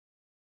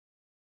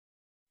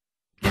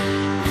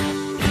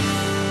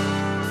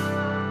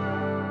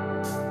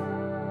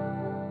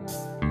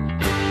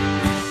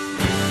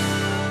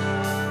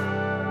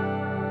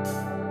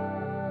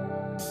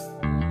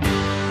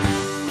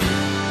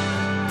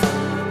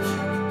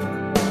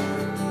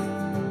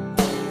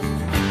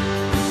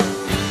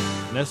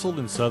Nestled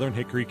in southern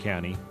Hickory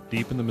County,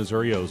 deep in the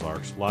Missouri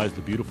Ozarks, lies the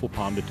beautiful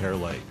Pomme de Terre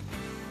Lake.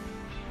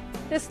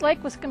 This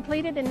lake was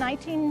completed in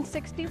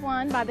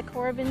 1961 by the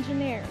Corps of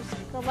Engineers.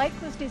 The lake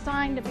was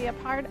designed to be a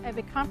part of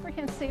a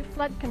comprehensive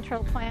flood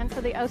control plan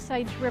for the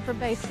Osage River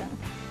Basin,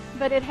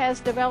 but it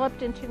has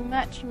developed into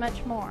much,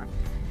 much more.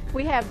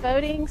 We have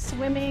boating,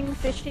 swimming,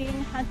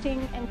 fishing,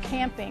 hunting, and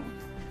camping.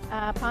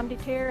 Pomme de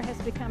Terre has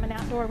become an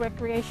outdoor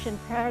recreation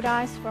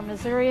paradise for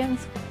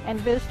Missourians and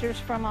visitors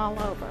from all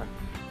over.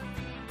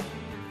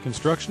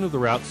 Construction of the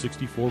Route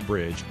 64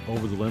 bridge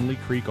over the Lindley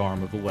Creek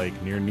arm of the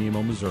lake near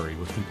Nemo, Missouri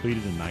was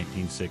completed in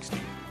 1960.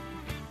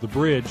 The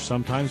bridge,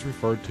 sometimes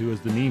referred to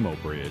as the Nemo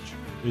Bridge,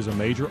 is a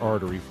major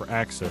artery for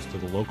access to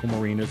the local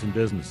marinas and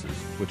businesses,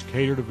 which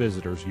cater to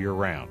visitors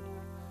year-round.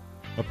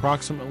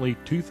 Approximately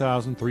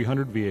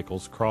 2,300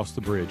 vehicles cross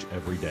the bridge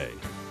every day.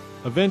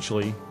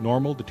 Eventually,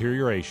 normal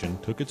deterioration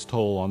took its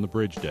toll on the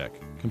bridge deck,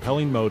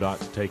 compelling MoDOT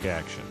to take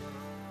action.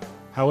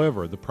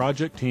 However, the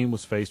project team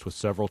was faced with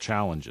several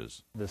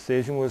challenges. The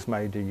decision was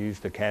made to use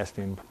the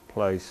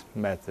cast-in-place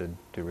method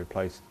to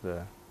replace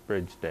the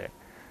bridge deck.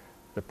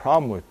 The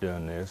problem with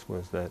doing this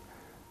was that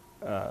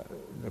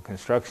the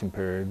construction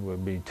period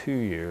would be 2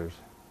 years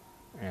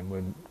and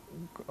would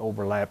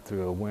overlap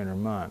through the winter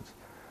months.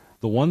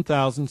 The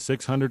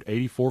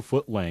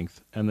 1,684-foot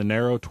length and the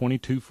narrow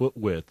 22-foot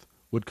width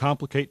would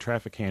complicate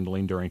traffic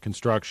handling during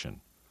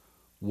construction.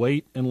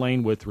 Weight and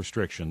lane width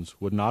restrictions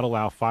would not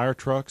allow fire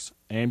trucks,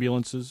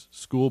 ambulances,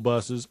 school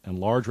buses, and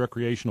large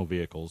recreational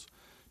vehicles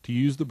to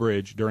use the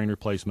bridge during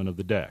replacement of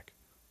the deck.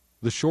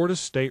 The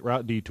shortest state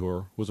route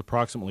detour was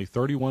approximately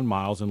 31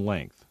 miles in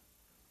length.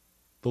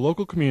 The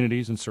local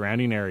communities and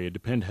surrounding area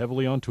depend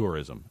heavily on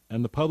tourism,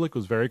 and the public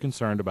was very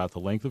concerned about the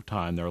length of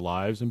time their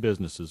lives and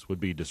businesses would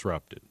be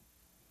disrupted.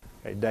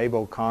 Dave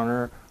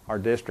O'Connor, our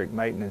district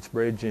maintenance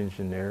bridge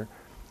engineer,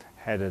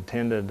 had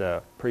attended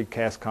a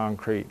precast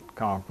concrete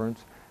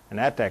conference, and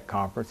at that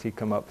conference he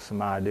came up with some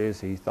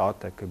ideas he thought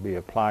that could be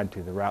applied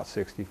to the Route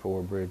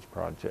 64 bridge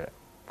project.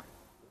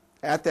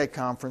 At that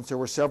conference there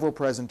were several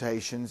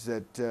presentations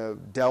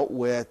that dealt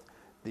with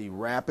the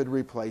rapid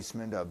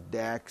replacement of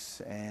decks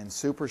and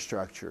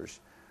superstructures.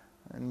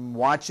 And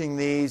watching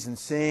these and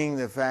seeing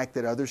the fact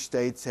that other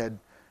states had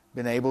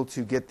been able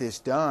to get this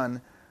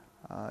done,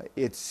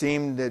 it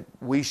seemed that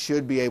we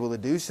should be able to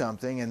do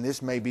something, and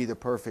this may be the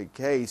perfect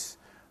case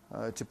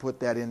to put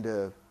that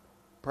into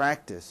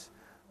practice.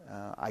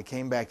 I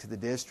came back to the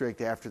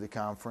district after the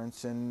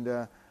conference,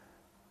 and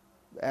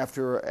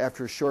after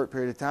a short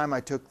period of time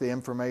I took the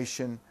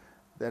information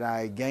that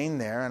I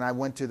gained there and I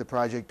went to the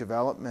project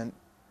development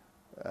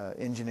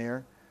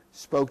engineer,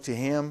 spoke to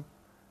him.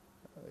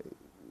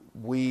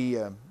 We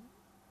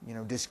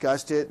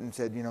discussed it and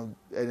said, and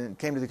it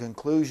came to the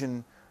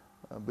conclusion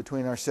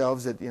between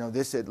ourselves that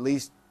this at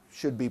least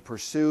should be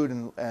pursued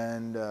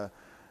and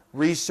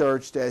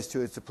researched as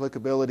to its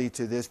applicability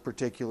to this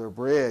particular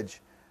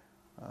bridge.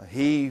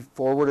 He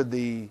forwarded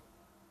the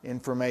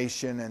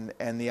information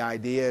and the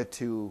idea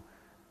to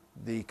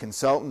the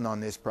consultant on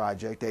this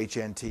project,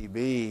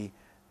 HNTB.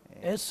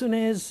 As soon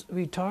as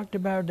we talked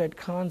about that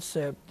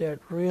concept, that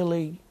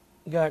really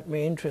got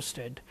me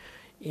interested.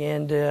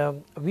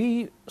 And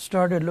we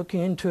started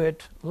looking into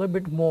it a little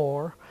bit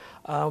more.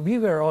 We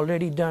were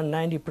already done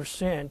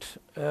 90%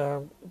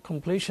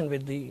 completion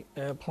with the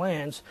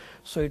plans,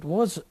 so it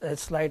was a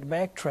slight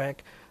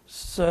backtrack.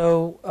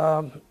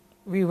 So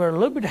we were a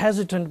little bit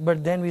hesitant,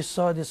 but then we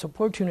saw this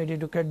opportunity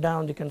to cut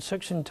down the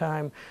construction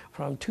time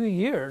from 2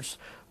 years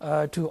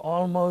to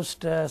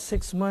almost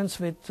 6 months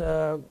with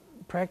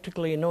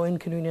practically no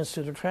inconvenience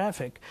to the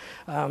traffic.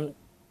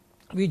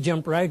 We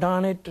jumped right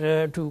on it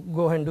to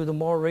go ahead and do the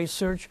more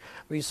research.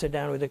 We sat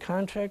down with the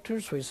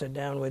contractors, we sat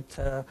down with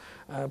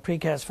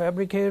precast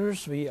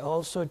fabricators, we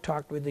also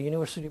talked with the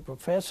university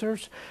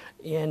professors,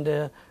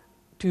 and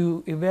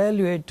to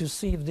evaluate to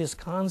see if this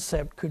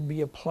concept could be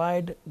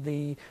applied.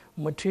 The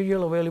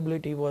material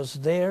availability was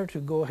there to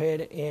go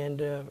ahead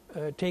and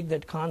take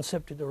that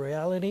concept to the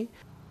reality.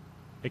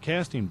 A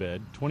casting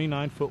bed,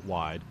 29 foot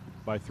wide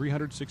by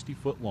 360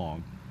 foot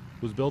long,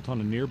 was built on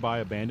a nearby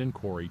abandoned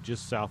quarry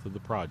just south of the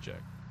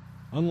project.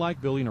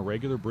 Unlike building a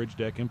regular bridge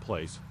deck in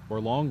place,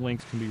 where long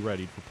lengths can be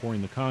readied for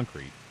pouring the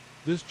concrete,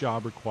 this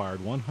job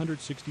required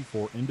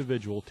 164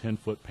 individual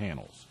 10-foot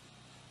panels.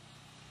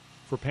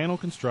 For panel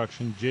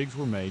construction, jigs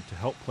were made to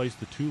help place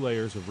the 2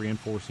 layers of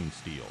reinforcing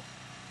steel.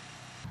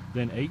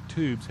 Then 8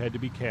 tubes had to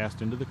be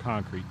cast into the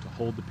concrete to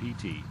hold the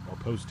PT, or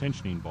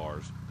post-tensioning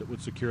bars, that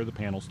would secure the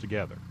panels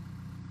together.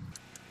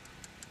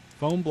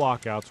 Foam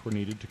blockouts were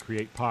needed to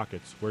create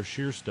pockets where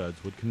shear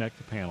studs would connect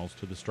the panels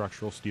to the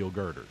structural steel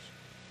girders.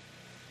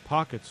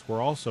 Pockets were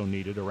also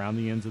needed around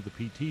the ends of the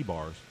PT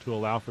bars to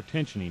allow for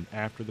tensioning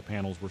after the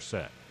panels were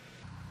set.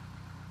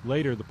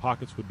 Later, the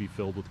pockets would be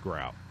filled with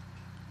grout.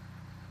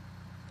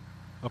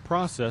 A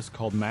process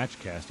called match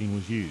casting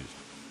was used.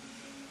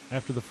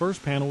 After the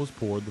first panel was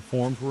poured, the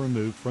forms were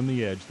removed from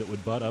the edge that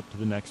would butt up to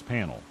the next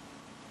panel.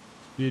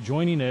 The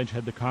adjoining edge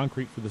had the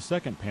concrete for the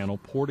second panel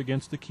poured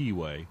against the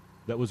keyway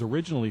that was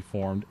originally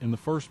formed in the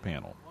first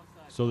panel.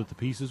 so that the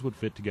pieces would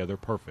fit together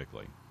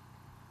perfectly.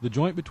 The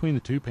joint between the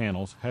two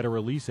panels had a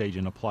release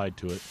agent applied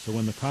to it so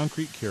when the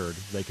concrete cured,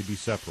 they could be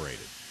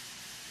separated.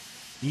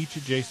 Each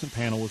adjacent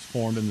panel was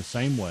formed in the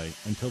same way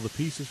until the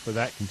pieces for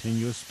that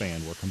continuous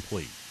span were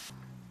complete.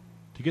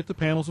 To get the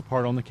panels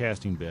apart on the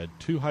casting bed,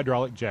 2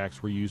 hydraulic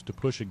jacks were used to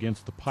push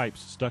against the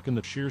pipes stuck in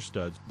the shear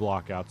studs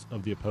blockouts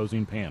of the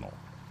opposing panel.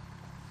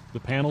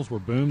 The panels were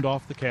boomed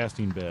off the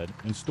casting bed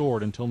and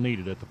stored until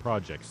needed at the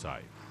project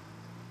site.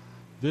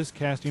 This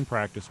casting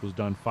practice was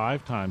done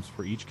 5 times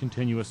for each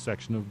continuous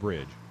section of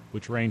bridge,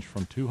 which ranged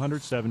from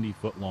 270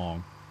 foot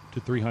long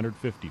to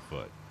 350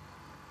 foot.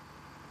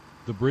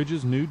 The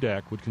bridge's new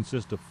deck would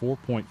consist of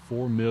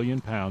 4.4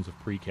 million pounds of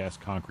precast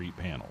concrete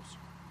panels.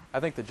 I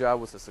think the job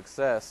was a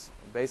success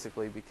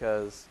basically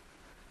because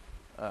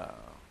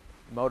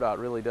MoDOT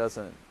really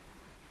doesn't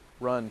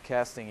run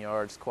casting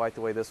yards quite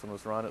the way this one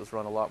was run. It was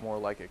run a lot more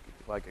like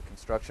a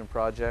construction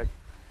project,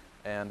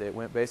 and it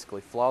went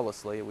basically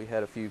flawlessly. We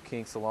had a few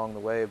kinks along the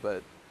way,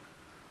 but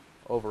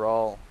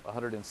overall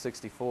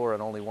 164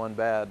 and only 1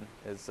 bad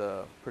is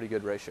a pretty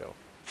good ratio.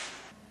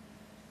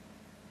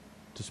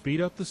 To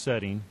speed up the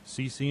setting,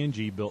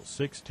 CC&G built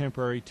 6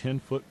 temporary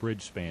 10-foot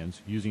bridge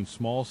spans using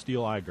small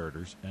steel eye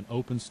girders and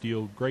open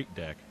steel grate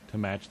deck to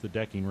match the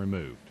decking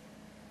removed.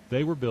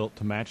 They were built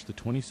to match the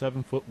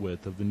 27-foot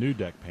width of the new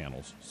deck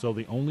panels, so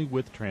the only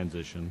width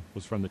transition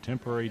was from the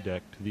temporary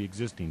deck to the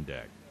existing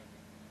deck.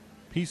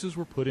 Pieces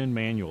were put in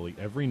manually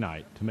every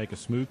night to make a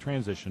smooth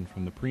transition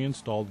from the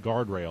pre-installed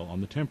guardrail on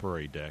the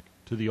temporary deck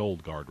to the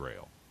old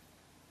guardrail.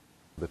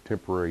 The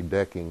temporary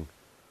decking,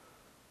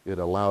 it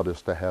allowed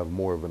us to have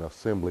more of an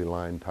assembly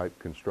line type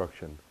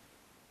construction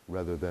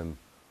rather than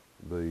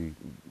the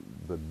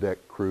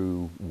deck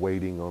crew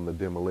waiting on the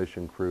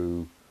demolition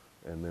crew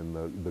and then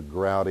the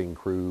grouting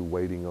crew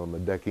waiting on the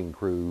decking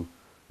crew,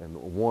 and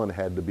one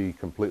had to be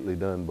completely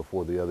done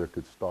before the other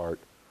could start.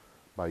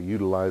 By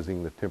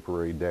utilizing the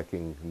temporary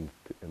decking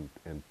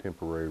and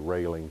temporary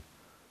railing,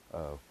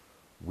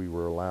 we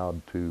were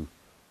allowed to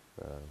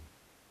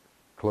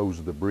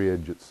close the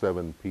bridge at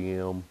 7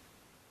 p.m.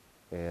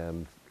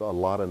 and a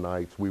lot of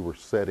nights we were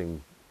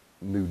setting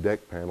new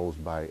deck panels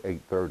by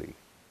 8:30.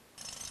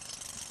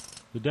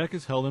 The deck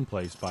is held in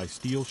place by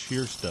steel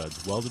shear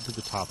studs welded to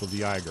the top of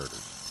the eye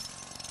girders.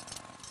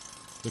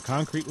 The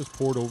concrete was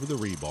poured over the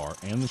rebar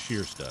and the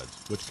shear studs,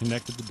 which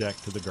connected the deck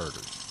to the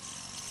girders.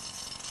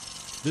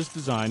 This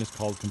design is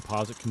called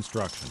composite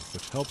construction,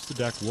 which helps the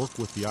deck work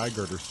with the eye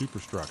girder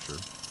superstructure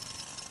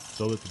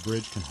so that the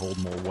bridge can hold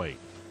more weight.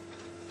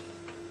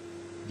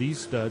 These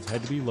studs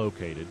had to be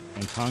located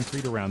and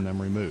concrete around them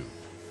removed.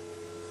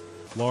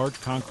 Large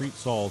concrete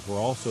saws were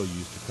also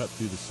used to cut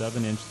through the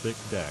 7-inch thick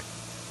deck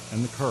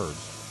and the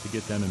curves to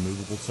get them in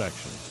movable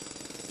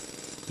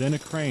sections. Then a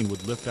crane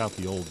would lift out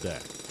the old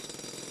deck.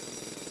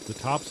 The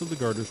tops of the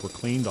girders were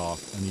cleaned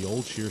off and the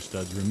old shear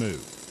studs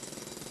removed.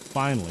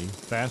 Finally,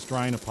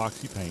 fast-drying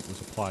epoxy paint was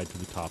applied to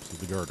the tops of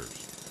the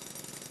girders.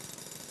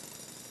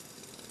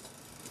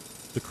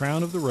 The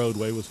crown of the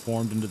roadway was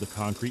formed into the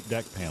concrete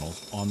deck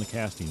panels on the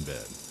casting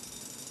bed.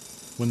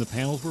 When the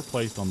panels were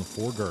placed on the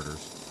 4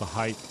 girders, the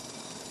height,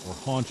 or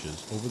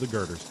haunches, over the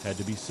girders had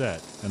to be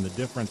set, and the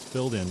difference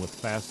filled in with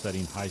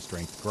fast-setting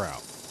high-strength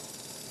grout.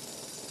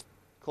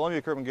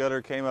 Columbia Curb and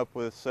Gutter came up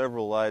with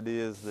several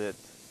ideas that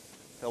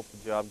helped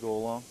the job go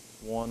along.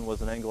 One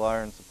was an angle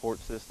iron support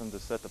system to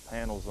set the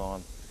panels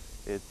on.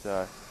 It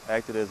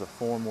acted as a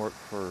formwork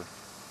for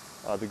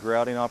the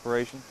grouting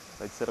operation.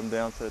 They'd set them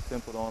down, set a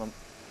template on them,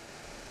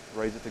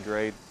 raise it to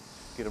grade,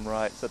 get them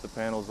right, set the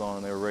panels on,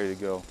 and they were ready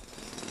to go.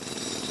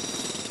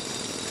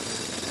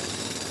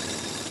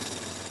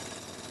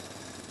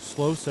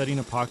 Slow-setting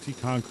epoxy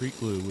concrete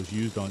glue was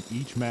used on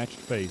each matched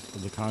face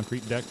of the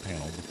concrete deck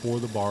panel before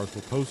the bars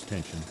were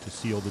post-tensioned to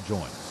seal the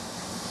joints.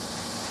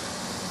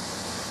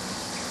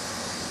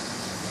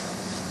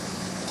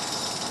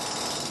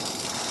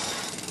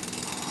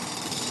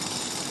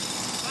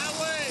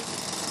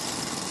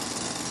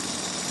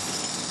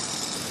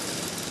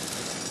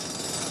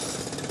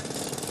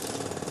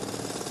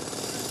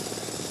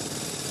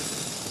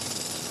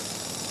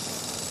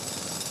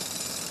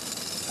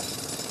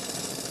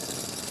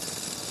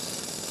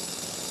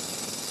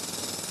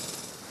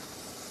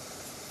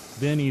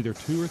 Then either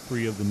 2 or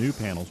 3 of the new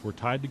panels were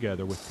tied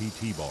together with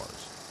PT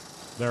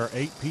bars. There are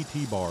 8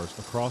 PT bars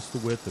across the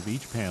width of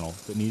each panel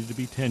that needed to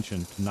be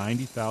tensioned to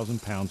 90,000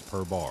 pounds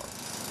per bar.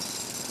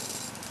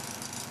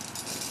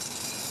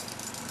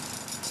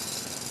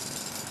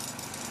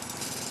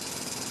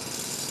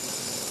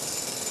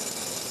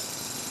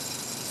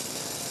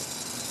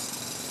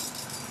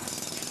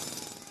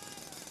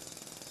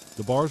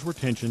 The bars were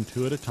tensioned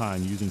 2 at a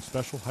time using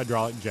special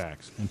hydraulic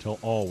jacks until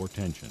all were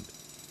tensioned.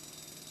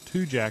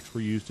 2 jacks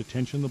were used to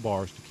tension the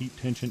bars to keep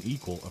tension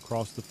equal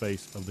across the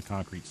face of the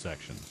concrete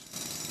sections.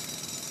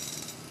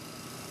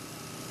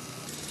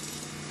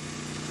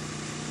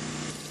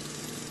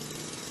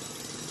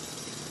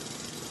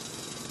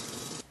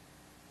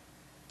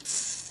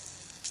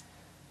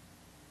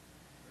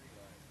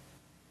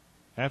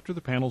 After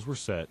the panels were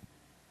set,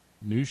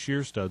 new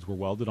shear studs were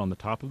welded on the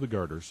top of the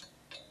girders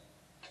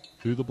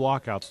through the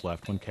blockouts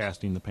left when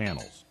casting the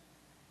panels.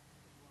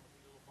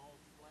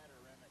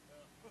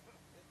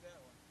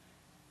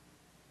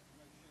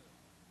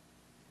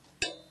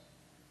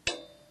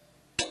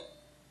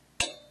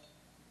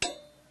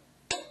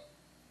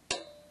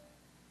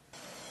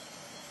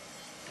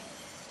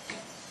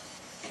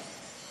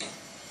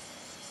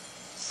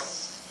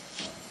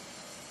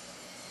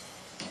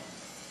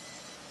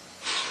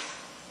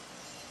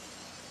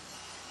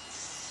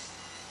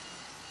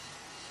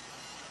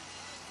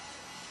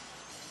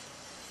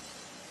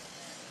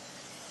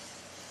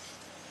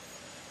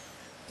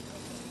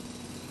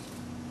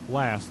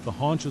 Last, the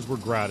haunches were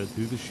grouted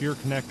through the shear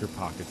connector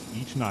pockets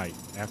each night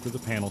after the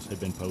panels had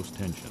been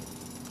post-tensioned.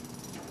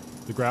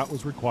 The grout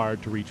was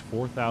required to reach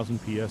 4,000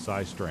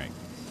 psi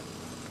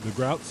strength. The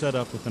grout set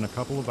up within a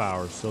couple of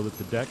hours so that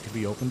the deck could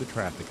be open to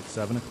traffic at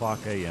 7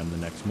 o'clock a.m. the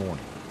next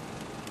morning.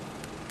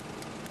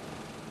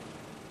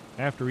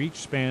 After each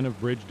span of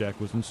bridge deck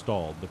was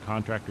installed, the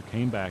contractor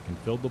came back and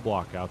filled the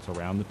blockouts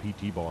around the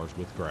PT bars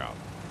with grout.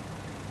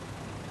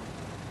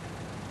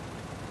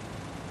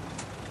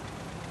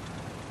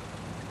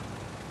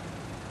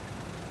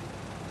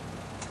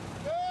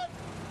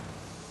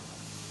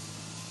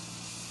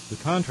 The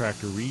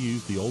contractor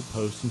reused the old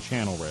posts and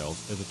channel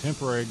rails as a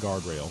temporary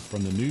guardrail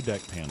from the new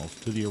deck panels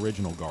to the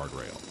original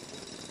guardrail.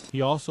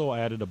 He also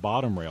added a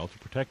bottom rail to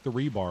protect the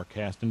rebar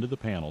cast into the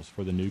panels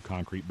for the new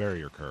concrete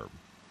barrier curb.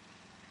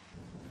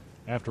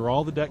 After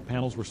all the deck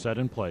panels were set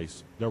in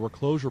place, there were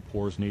closure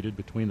pores needed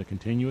between the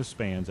continuous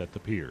spans at the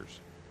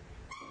piers.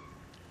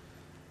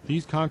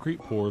 These concrete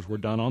pores were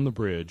done on the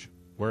bridge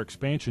where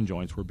expansion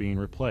joints were being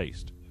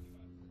replaced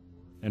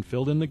and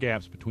filled in the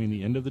gaps between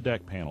the end of the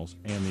deck panels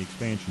and the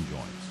expansion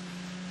joints.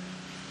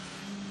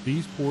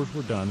 These pores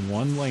were done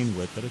one lane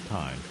width at a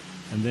time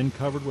and then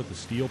covered with a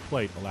steel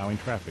plate allowing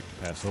traffic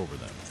to pass over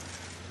them.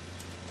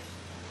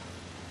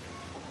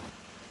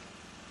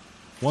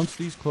 Once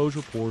these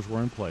closure pores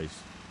were in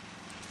place,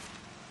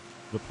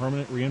 the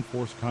permanent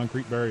reinforced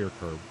concrete barrier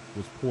curb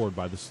was poured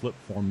by the slip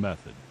form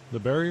method. The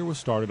barrier was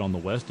started on the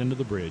west end of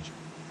the bridge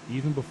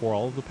even before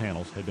all of the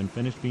panels had been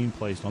finished being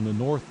placed on the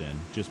north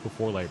end just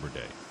before Labor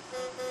Day.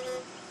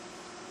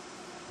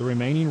 The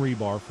remaining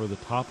rebar for the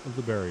top of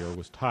the barrier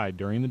was tied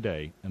during the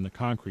day and the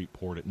concrete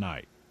poured at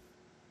night.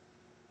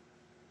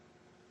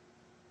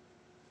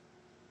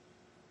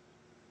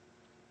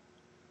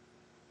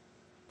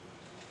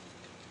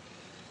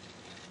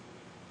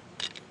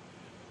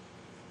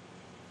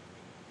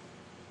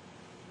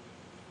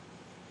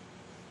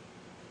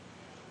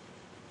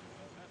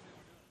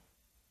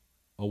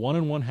 A 1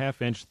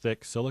 1/2 inch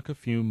thick silica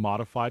fume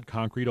modified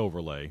concrete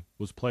overlay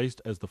was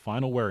placed as the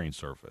final wearing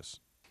surface.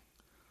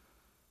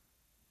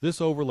 This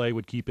overlay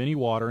would keep any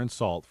water and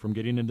salt from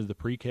getting into the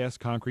precast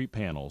concrete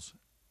panels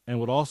and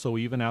would also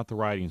even out the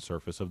riding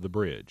surface of the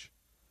bridge.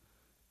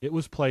 It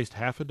was placed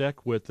half a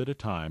deck width at a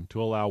time to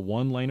allow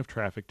one lane of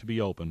traffic to be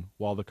open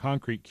while the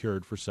concrete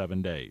cured for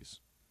 7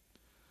 days.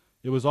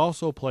 It was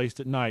also placed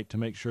at night to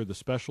make sure the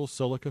special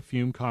silica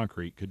fume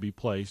concrete could be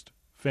placed,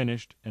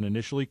 finished, and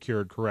initially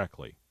cured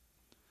correctly.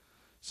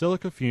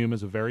 Silica fume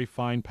is a very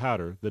fine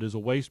powder that is a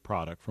waste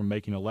product from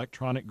making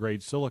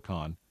electronic-grade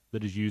silicon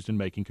that is used in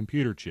making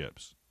computer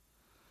chips.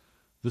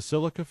 The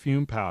silica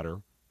fume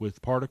powder,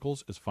 with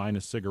particles as fine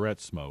as cigarette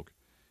smoke,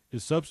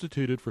 is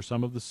substituted for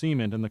some of the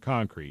cement in the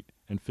concrete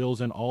and fills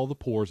in all the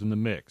pores in the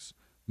mix,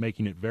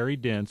 making it very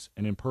dense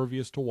and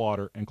impervious to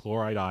water and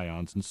chloride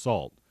ions and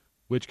salt,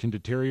 which can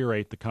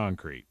deteriorate the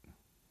concrete.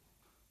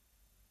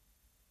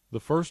 The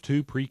first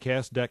 2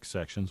 precast deck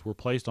sections were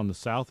placed on the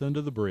south end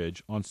of the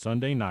bridge on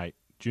Sunday night,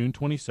 June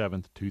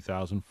 27,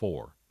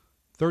 2004.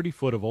 30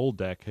 foot of old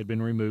deck had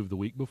been removed the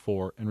week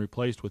before and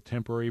replaced with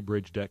temporary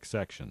bridge deck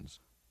sections.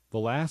 The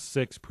last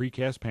 6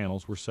 precast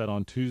panels were set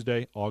on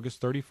Tuesday,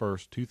 August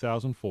 31,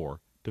 2004,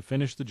 to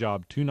finish the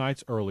job 2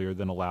 nights earlier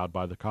than allowed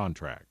by the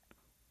contract.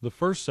 The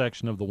first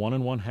section of the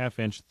 1 1/2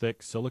 inch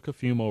thick silica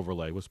fume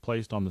overlay was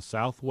placed on the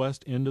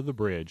southwest end of the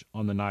bridge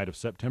on the night of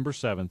September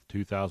 7,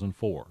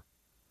 2004.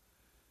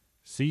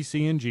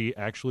 CC&G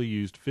actually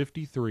used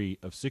 53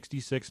 of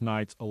 66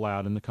 nights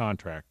allowed in the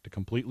contract to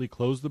completely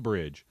close the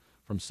bridge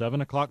from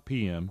 7 o'clock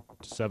p.m.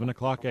 to 7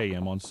 o'clock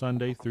a.m. on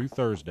Sunday through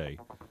Thursday,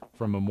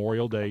 from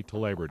Memorial Day to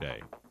Labor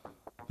Day.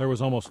 There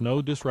was almost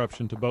no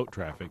disruption to boat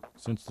traffic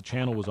since the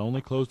channel was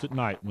only closed at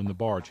night when the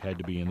barge had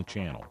to be in the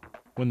channel.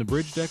 When the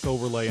bridge deck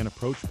overlay and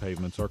approach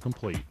pavements are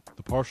complete,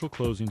 the partial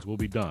closings will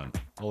be done,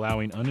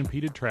 allowing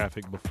unimpeded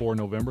traffic before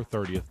November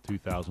 30,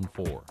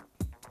 2004.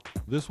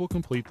 This will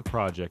complete the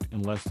project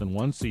in less than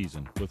 1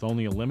 season with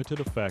only a limited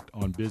effect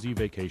on busy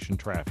vacation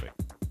traffic.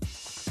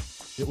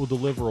 It will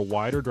deliver a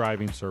wider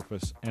driving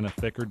surface and a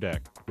thicker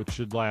deck, which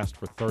should last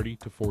for 30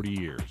 to 40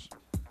 years.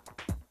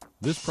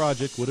 This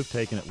project would have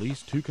taken at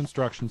least 2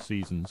 construction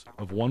seasons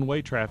of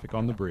one-way traffic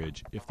on the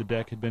bridge if the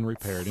deck had been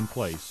repaired in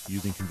place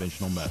using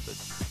conventional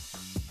methods.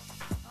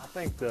 I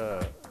think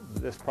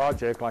this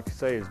project, like you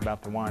say, is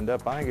about to wind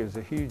up. I think it was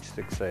a huge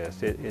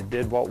success. It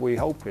did what we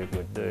hoped it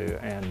would do,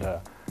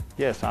 and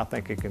Yes, I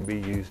think it can be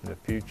used in the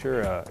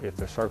future if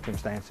the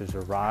circumstances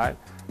are right.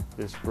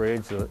 This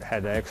bridge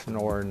had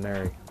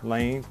extraordinary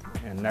length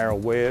and narrow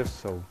width,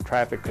 so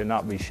traffic could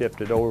not be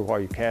shifted over while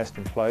you cast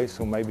in place.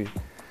 So maybe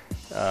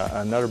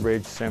another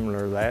bridge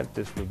similar to that,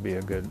 this would be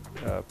a good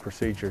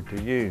procedure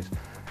to use.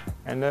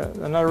 And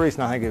another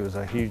reason I think it was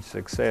a huge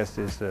success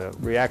is the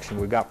reaction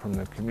we got from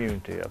the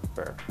community up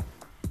there.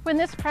 When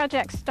this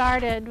project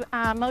started,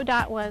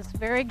 MoDOT was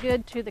very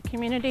good to the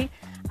community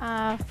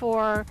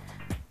for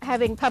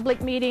having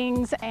public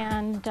meetings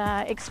and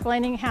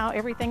explaining how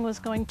everything was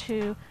going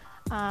to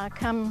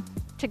come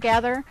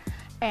together,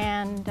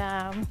 and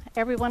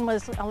everyone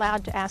was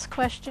allowed to ask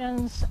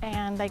questions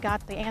and they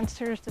got the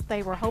answers that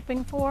they were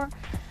hoping for.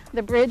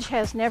 The bridge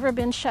has never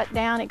been shut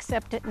down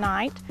except at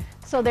night,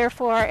 so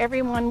therefore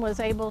everyone was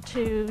able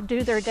to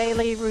do their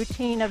daily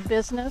routine of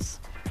business.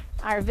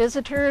 Our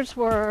visitors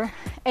were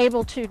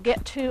able to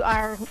get to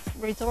our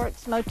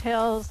resorts,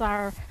 motels,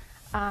 our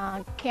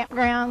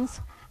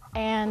campgrounds,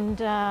 and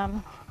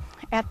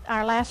at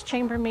our last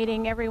chamber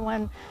meeting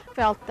everyone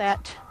felt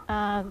that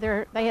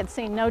they had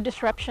seen no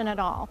disruption at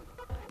all.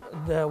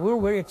 We're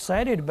very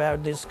excited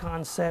about this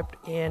concept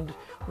and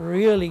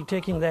really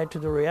taking that to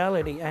the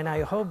reality, and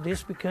I hope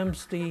this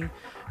becomes the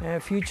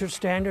future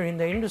standard in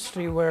the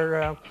industry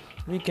where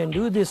we can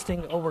do this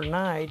thing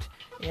overnight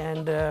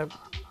and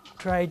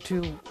try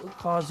to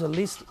cause the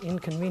least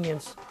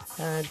inconvenience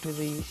to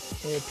the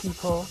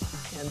people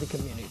and the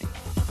community.